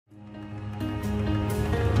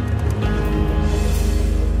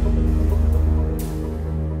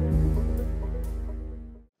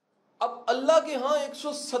اللہ کے ہاں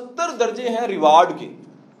 170 درجے ہیں ریوارڈ کے.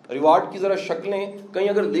 ریوارڈ کی ذرا شکلیں کہیں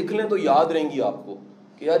اگر لکھ لیں تو یاد رہیں گی آپ کو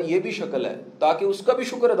کہ یار یہ بھی شکل ہے, تاکہ اس کا بھی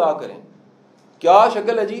شکر ادا کریں. کیا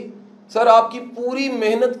شکل ہے جی؟ سر آپ کی پوری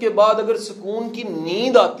محنت کے بعد اگر سکون کی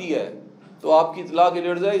نیند آتی ہے تو آپ کی اطلاع کے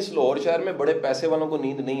لیے جائے, اس لاہور شہر میں بڑے پیسے والوں کو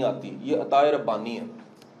نیند نہیں آتی, یہ عطا ربانی ہے.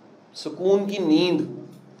 سکون کی نیند,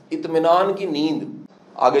 اطمینان کی نیند.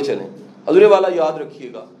 آگے چلیں, حضور والا یاد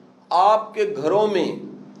رکھیے گا, آپ کے گھروں میں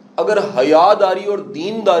اگر حیاداری اور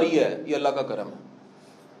دینداری ہے, یہ اللہ کا کرم ہے.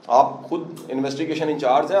 آپ خود انویسٹیگیشن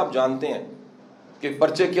انچارج ہیں, آپ جانتے ہیں کہ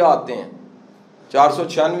پرچے کیا آتے ہیں.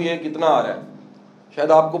 496 کتنا آ رہا ہے,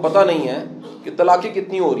 شاید آپ کو پتہ نہیں ہے کہ طلاقیں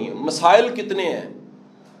کتنی ہو رہی ہیں, مسائل کتنے ہیں,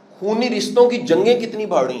 خونی رشتوں کی جنگیں کتنی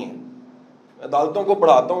بڑھ رہی ہیں. عدالتوں کو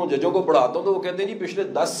پڑھاتا ہوں, ججوں کو پڑھاتا ہوں, تو وہ کہتے ہیں جی پچھلے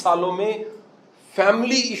 10 سالوں میں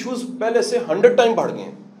فیملی ایشوز پہلے سے 100 ٹائم بڑھ گئے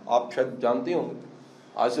ہیں. آپ شاید جانتے ہوں گے,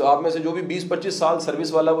 آج آپ میں سے جو بھی 20-25 سال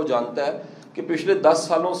سروس والا وہ جانتا ہے کہ پچھلے 10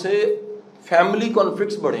 سالوں سے فیملی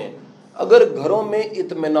کانفلکٹس بڑھے ہیں. اگر گھروں میں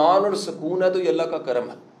اطمینان اور سکون ہے تو یہ اللہ کا کرم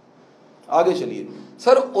ہے. آگے چلیے.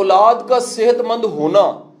 سر اولاد کا صحت مند ہونا,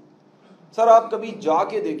 سر آپ کبھی جا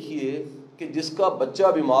کے دیکھیے کہ جس کا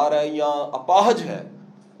بچہ بیمار ہے یا اپاہج ہے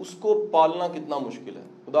اس کو پالنا کتنا مشکل ہے.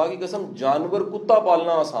 خدا کی قسم, جانور کتا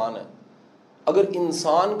پالنا آسان ہے, اگر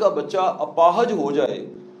انسان کا بچہ اپاہج ہو جائے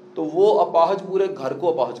تو وہ اپاہج پورے گھر کو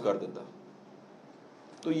اپاہج کر دیتا ہے.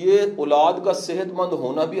 تو یہ اولاد کا صحت مند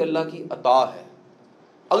ہونا بھی اللہ کی عطا ہے.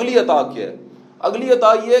 اگلی عطا کیا ہے؟ اگلی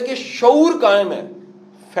عطا یہ ہے کہ شعور قائم ہے,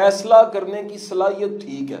 فیصلہ کرنے کی صلاحیت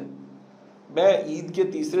ٹھیک ہے. میں عید کے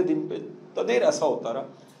تیسرے دن پہ تدیر ایسا ہوتا رہا,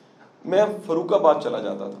 میں فاروق آباد چلا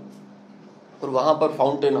جاتا تھا اور وہاں پر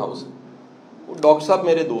فاؤنٹین ہاؤس, وہ ڈاکٹر صاحب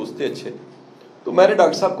میرے دوست تھے اچھے. تو میں نے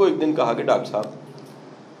ڈاکٹر صاحب کو ایک دن کہا کہ ڈاکٹر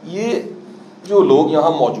صاحب یہ جو لوگ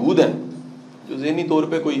یہاں موجود ہیں جو ذہنی طور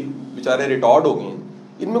پہ کوئی بیچارے ریٹارڈ ہو گئے ہیں,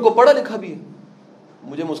 ان میں کو پڑھا لکھا بھی ہے.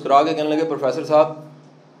 مجھے مسکرا کے کہنے لگے پروفیسر صاحب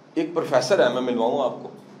ایک پروفیسر ہے, میں ملواؤں آپ کو.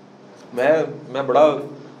 میں بڑا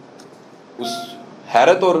اس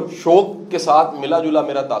حیرت اور شوق کے ساتھ ملا جلا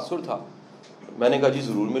میرا تاثر تھا. میں نے کہا جی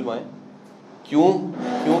ضرور ملوائیں. کیوں؟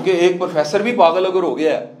 کیونکہ ایک پروفیسر بھی پاگل اگر ہو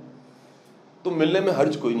گیا ہے تو ملنے میں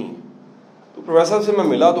حرج کوئی نہیں ہے. تو پروفیسر سے میں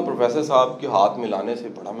ملا تو پروفیسر صاحب کے ہاتھ ملانے سے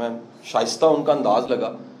بڑا میں شائستہ ان کا انداز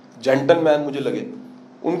لگا, جینٹل مین مجھے لگے.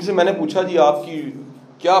 ان سے میں نے پوچھا جی آپ کی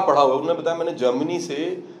کیا پڑھا ہوا ہے؟ انہوں نے بتایا میں نے جرمنی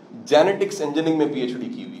سے جینیٹکس انجینئرنگ میں پی ایچ ڈی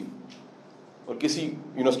کی ہوئی ہے اور کسی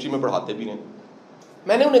یونیورسٹی میں پڑھاتے بھی ہیں.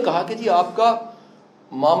 میں نے انہیں کہا کہ جی آپ کا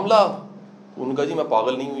معاملہ, ان کا جی میں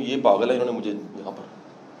پاگل نہیں ہوں, یہ پاگل ہے, انہوں نے مجھے یہاں پر.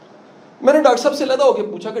 میں نے ڈاکٹر صاحب سے علیحدہ ہو کے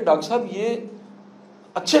پوچھا کہ ڈاکٹر صاحب یہ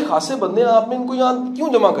اچھے خاصے بندے ہیں, آپ نے ان کو یہاں کیوں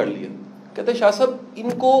جمع کر لیا؟ کہتے شاہ صاحب ان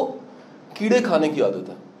کو کیڑے کھانے کی عادت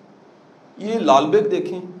ہے. یہ لال بیگ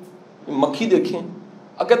دیکھیں, مکھی دیکھیں,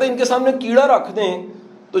 اب کہتے ہیں ان کے سامنے کیڑا رکھ دیں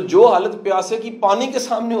تو جو حالت پیاسے کی پانی کے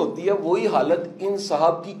سامنے ہوتی ہے وہی حالت ان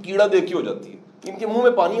صاحب کی کیڑا دیکھ کے ہو جاتی ہے. ان کے منہ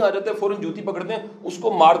میں پانی آ جاتا ہے, فوراً جوتی پکڑتے ہیں, اس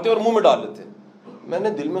کو مارتے اور منہ میں ڈال لیتے ہیں. میں نے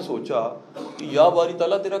دل میں سوچا کہ یا باری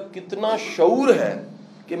تعالیٰ تیرا کتنا شعور ہے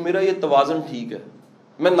کہ میرا یہ توازن ٹھیک ہے.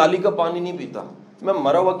 میں نالی کا پانی نہیں پیتا, میں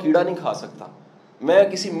مرا ہوا کیڑا نہیں کھا سکتا, میں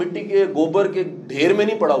کسی مٹی کے گوبر کے ڈھیر میں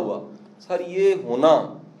نہیں پڑا ہوا. سر یہ ہونا,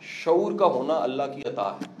 شعور کا ہونا اللہ کی عطا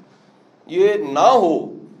ہے. یہ نہ ہو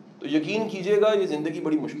تو یقین کیجئے گا یہ زندگی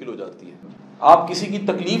بڑی مشکل ہو جاتی ہے. آپ کسی کی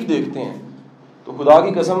تکلیف دیکھتے ہیں تو خدا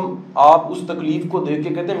کی قسم آپ اس تکلیف کو دیکھ کے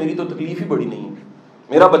کہتے ہیں میری تو تکلیف ہی بڑی نہیں ہے.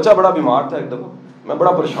 میرا بچہ بڑا بیمار تھا, ایک دفعہ میں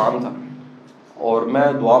بڑا پریشان تھا اور میں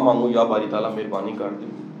دعا مانگوں یا باری تعالیٰ مہربانی کر دیں.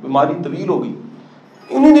 بیماری طویل ہو گئی.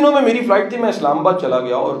 انہی دنوں میں میری فلائٹ تھی, میں اسلام آباد چلا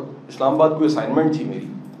گیا اور اسلام آباد کوئی اسائنمنٹ تھی میری.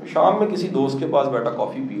 شام میں کسی دوست کے پاس بیٹھا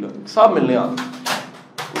کافی پی رہا, صاحب ملنے آ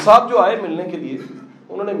گئے. صاحب جو آئے ملنے کے لیے,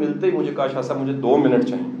 انہوں نے ملتے ہی مجھے کہا شاہ صاحب مجھے 2 منٹ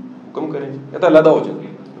چاہیے, حکم کریں. کہتا علیحدہ ہو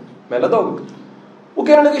جائے. میں علیحدہ ہو گیا. وہ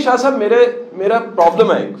کہنے لگے شاہ صاحب میرا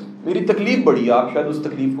پرابلم ہے ایک, میری تکلیف بڑی ہے, آپ شاید اس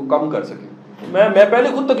تکلیف کو کم کر سکیں. میں پہلے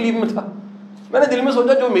خود تکلیف میں تھا. میں نے دل میں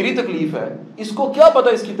سوچا جو میری تکلیف ہے اس کو کیا پتا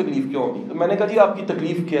اس کی تکلیف کیوں ہوگی. تو میں نے کہا جی آپ کی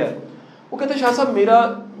تکلیف کیا ہے؟ وہ کہتے شاہ صاحب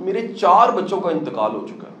میرے 4 بچوں کا انتقال ہو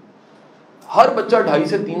چکا ہے. ہر بچہ 2.5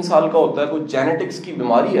 سے 3 سال کا ہوتا ہے, کوئی جینیٹکس کی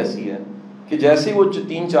بیماری ایسی ہے کہ جیسے وہ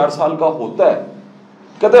 3-4 سال کا ہوتا ہے,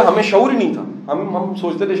 کہتے ہیں ہمیں شعور ہی نہیں تھا. ہم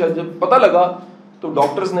سوچتے تھے شاید, جب پتہ لگا تو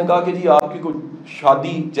ڈاکٹرز نے کہا کہ جی آپ کی کوئی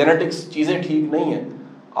شادی جینیٹکس چیزیں ٹھیک نہیں ہیں,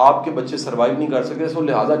 آپ کے بچے سروائیو نہیں کر سکتے, سو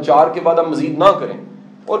لہٰذا 4 کے بعد ہم مزید نہ کریں.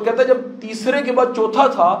 اور کہتا ہے جب تیسرے کے بعد چوتھا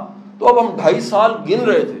تھا تو اب ہم 2.5 سال گن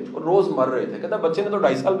رہے تھے اور روز مر رہے تھے. کہتا ہے بچے نے تو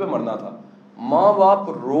 2.5 سال پہ مرنا تھا, ماں باپ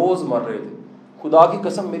روز مر رہے تھے. خدا کی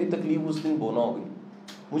قسم میری تکلیف اس دن بونا ہو گئی.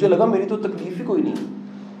 مجھے لگا میری تو تکلیف ہی کوئی نہیں.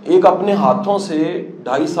 ایک اپنے ہاتھوں سے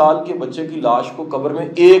 2.5 سال کے بچے کی لاش کو قبر میں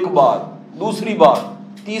ایک بار, دوسری بار,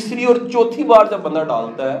 تیسری اور چوتھی بار جب بندہ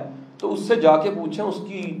ڈالتا ہے تو اس سے جا کے پوچھیں اس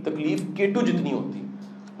کی تکلیف کیٹو جتنی ہوتی.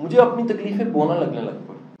 مجھے اپنی تکلیفیں بونا لگنے لگ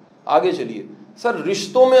پڑی. آگے چلیے سر،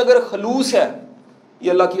 رشتوں میں اگر خلوص ہے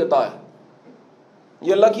یہ اللہ کی عطا ہے،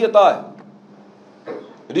 یہ اللہ کی عطا ہے.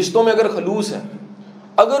 رشتوں میں اگر خلوص ہے،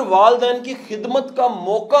 اگر والدین کی خدمت کا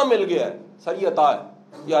موقع مل گیا ہے سر یہ عطا ہے.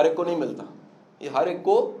 یہ ہر ایک کو نہیں ملتا، یہ ہر ایک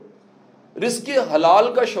کو رزق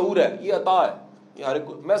حلال کا شعور ہے، یہ عطا ہے یہ ہر ایک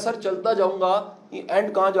کو. میں سر چلتا جاؤں گا، یہ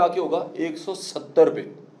اینڈ کہاں جا کے ہوگا؟ 170 پہ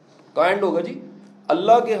کہاں اینڈ ہوگا جی؟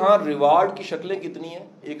 اللہ کے ہاں ریوارڈ کی شکلیں کتنی ہیں؟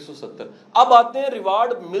 170. اب آتے ہیں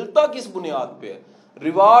ریوارڈ ملتا کس بنیاد پہ ہے.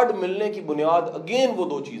 ریوارڈ ملنے کی بنیاد اگین وہ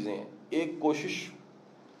دو چیزیں ہیں، ایک کوشش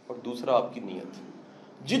اور دوسرا آپ کی نیت.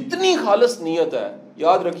 جتنی خالص نیت ہے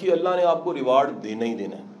یاد رکھیے اللہ نے آپ کو ریوارڈ دینا ہی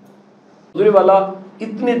دینا ہے. حضور والا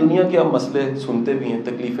اتنے دنیا کے ہم مسئلے سنتے بھی ہیں،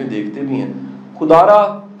 تکلیفیں دیکھتے بھی ہیں، خدا را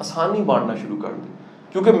آسانی بانٹنا شروع کر دیں.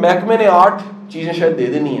 کیونکہ محکمے نے 8 چیزیں شاید دے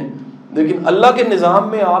دینی ہیں، لیکن اللہ کے نظام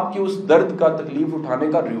میں آپ کی اس درد کا تکلیف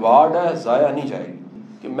اٹھانے کا ریوارڈ ہے، ضائع نہیں جائے گی.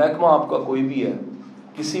 کہ محکمہ آپ کا کوئی بھی ہے،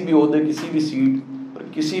 کسی بھی عہدے، کسی بھی سیٹ اور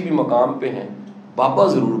کسی بھی مقام پہ ہیں، بابا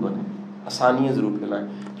ضرور بنیں، آسانیاں ضرور پھیلائیں.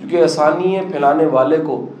 کیونکہ آسانیاں پھیلانے والے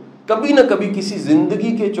کو کبھی نہ کبھی کسی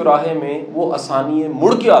زندگی کے چوراہے میں وہ آسانیاں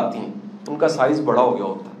مڑ کے آتی ہیں، ان کا سائز بڑا ہو گیا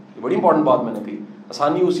ہوتا ہے. یہ بڑی امپورٹنٹ بات میں نے کہی.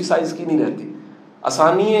 آسانی اسی سائز کی نہیں رہتی،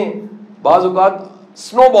 آسانیاں بعض اوقات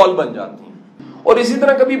سنو بال بن جاتی ہیں. اور اسی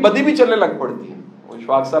طرح کبھی بدی بھی چلنے لگ پڑتی ہے. وہ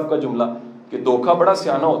اشفاق صاحب کا جملہ کہ دھوکہ بڑا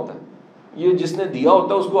سیانہ ہوتا ہے، یہ جس نے دیا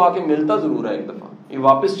ہوتا ہے اس کو آ کے ملتا ضرور ہے، ایک دفعہ یہ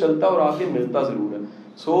واپس چلتا ہے اور آ کے ملتا ضرور ہے.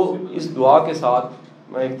 سو اس دعا کے ساتھ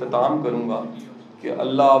میں اختتام کروں گا کہ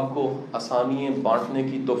اللہ آپ کو آسانیاں بانٹنے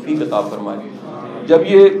کی توفیق عطا فرمائے. جب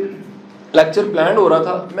یہ لیکچر پلان ہو رہا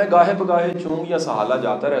تھا میں گاہے بگاہے چونگ یا سہالہ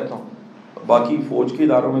جاتا رہتا ہوں، باقی فوج کے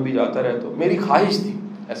اداروں میں بھی جاتا رہتا ہوں. میری خواہش تھی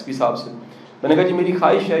ایس پی صاحب سے، میں نے کہا جی میری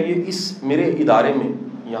خواہش ہے یہ اس میرے ادارے میں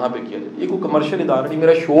یہاں پہ کیا جائے. یہ کوئی کمرشل ادارہ نہیں،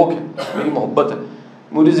 میرا شوق ہے، میری محبت ہے.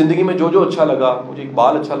 مجھے زندگی میں جو جو اچھا لگا، مجھے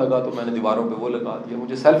اقبال اچھا لگا تو میں نے دیواروں پہ وہ لگا دیا.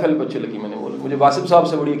 مجھے سیلف ہیلپ اچھی لگی میں نے وہ لگا. مجھے واسف صاحب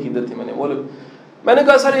سے بڑی عقیدت تھی میں نے وہ لگا. میں نے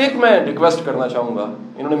کہا سر ایک میں ریکویسٹ کرنا چاہوں گا.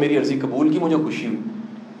 انہوں نے میری عرضی قبول کی، مجھے خوشی ہوئی.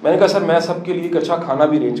 میں نے کہا سر میں سب کے لیے ایک اچھا کھانا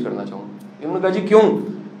بھی ارینج کرنا چاہوں گا. انہوں نے کہا جی کیوں؟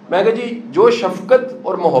 میں کہا جی جو شفقت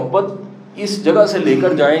اور محبت اس جگہ سے لے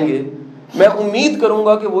کر جائیں گے میں امید کروں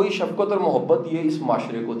گا کہ وہی شفقت اور محبت یہ اس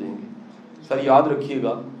معاشرے کو دیں گے. سر یاد رکھیے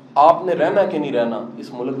گا آپ نے رہنا کہ نہیں رہنا،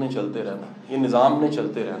 اس ملک نے چلتے رہنا، یہ نظام نے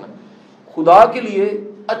چلتے رہنا. خدا کے لیے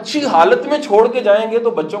اچھی حالت میں چھوڑ کے جائیں گے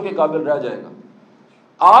تو بچوں کے قابل رہ جائے گا.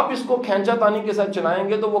 آپ اس کو کھینچا تانی کے ساتھ چلائیں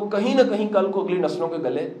گے تو وہ کہیں نہ کہیں کل کو اگلی نسلوں کے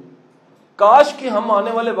گلے. کاش کہ ہم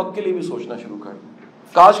آنے والے وقت کے لیے بھی سوچنا شروع کر دیں.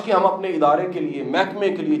 کاش کہ ہم اپنے ادارے کے لیے، محکمے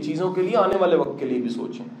کے لیے، چیزوں کے لیے آنے والے وقت کے لیے بھی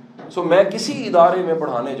سوچیں. سو میں کسی ادارے میں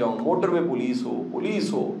پڑھانے جاؤں، موٹر وے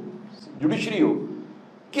پولیس ہو، جوڈیشری ہو،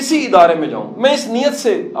 کسی ادارے میں جاؤں، میں اس نیت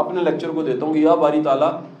سے اپنے لیکچر کو دیتا ہوں کہ یا باری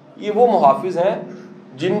تعالیٰ یہ وہ محافظ ہیں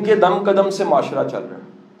جن کے دم قدم سے معاشرہ چل رہا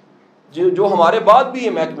ہے، جو ہمارے بعد بھی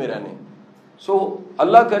یہ محکمے رہنے. سو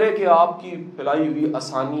اللہ کرے کہ آپ کی پھیلائی ہوئی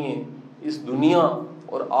آسانیاں اس دنیا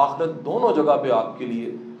اور آخرت دونوں جگہ پہ آپ کے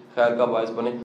لیے خیر کا باعث بنے.